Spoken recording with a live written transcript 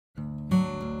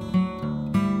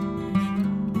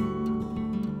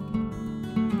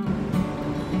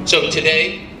So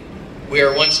today, we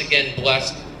are once again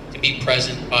blessed to be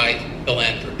present by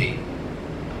philanthropy.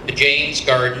 The Jane's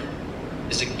Garden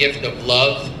is a gift of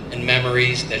love and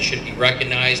memories that should be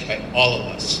recognized by all of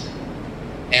us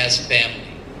as family.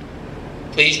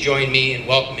 Please join me in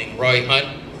welcoming Roy Hunt,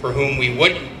 for whom we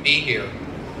wouldn't be here,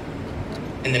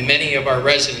 and the many of our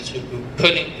residents who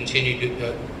couldn't continue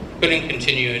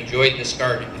to enjoy this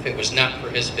garden if it was not for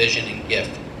his vision and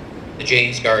gift. The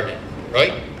Jane's Garden.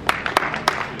 Roy?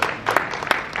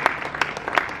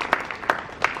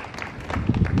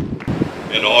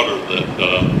 In order that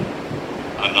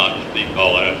I not speak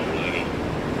all afternoon,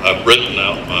 I've written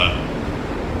out my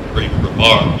brief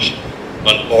remarks.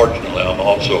 Unfortunately, I'm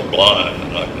also blind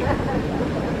and I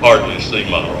can hardly see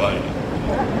my writing.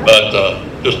 But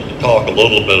just to talk a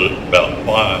little bit about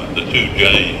why the two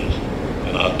Janes,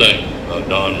 and I think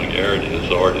Don McGarity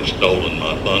has already stolen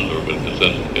my thunder with his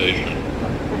invocation.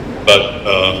 But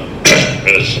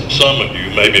as some of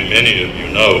you, maybe many of you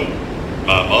know,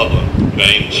 my mother,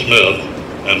 Jane Smith,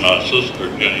 and my sister,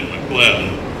 Jane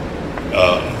McLin,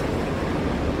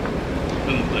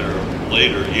 in their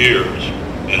later years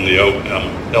in the Oak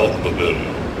Hammock Health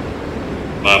Pavilion.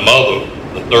 My mother,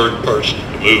 the third person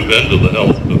to move into the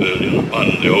Health Pavilion upon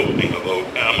the opening of Oak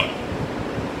Hammock,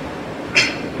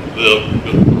 lived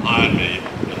just behind me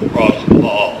and across the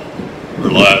hall for the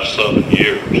last 7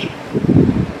 years.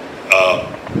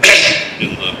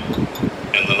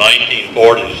 In the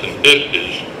 1940s and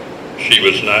 50s, she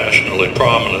was nationally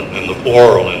prominent in the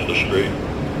floral industry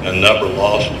and never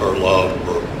lost her love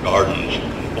for gardens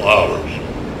and flowers.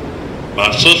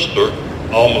 My sister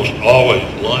almost always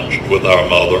lunched with our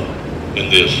mother in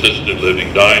the assisted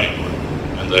living dining room,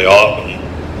 and they often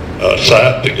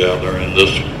sat together in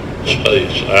this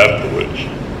space afterwards.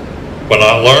 When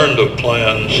I learned of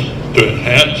plans to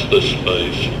enhance this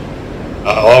space,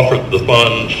 I offered the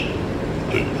funds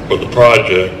for the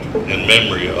project in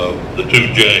memory of the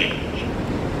two Janes.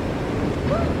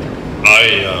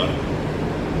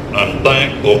 I'm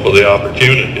thankful for the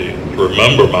opportunity to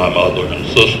remember my mother and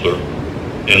sister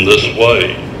in this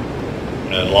way,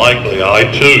 and likely I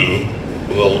too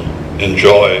will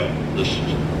enjoy this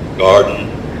garden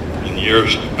in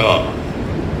years to come.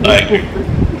 Thank you.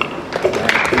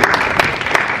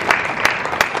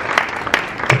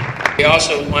 We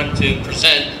also want to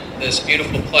present this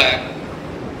beautiful plaque,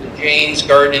 the Jane's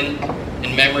Garden,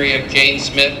 in memory of Jane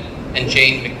Smith and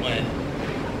Jane McLin.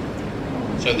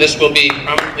 So this will be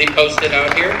prominently posted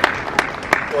out here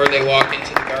before they walk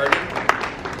into the garden.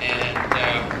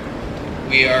 And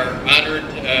we are honored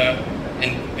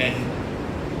and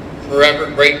forever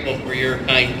grateful for your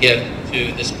kind gift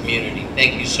to this community.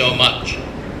 Thank you so much.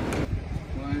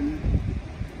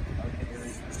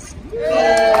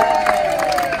 Okay,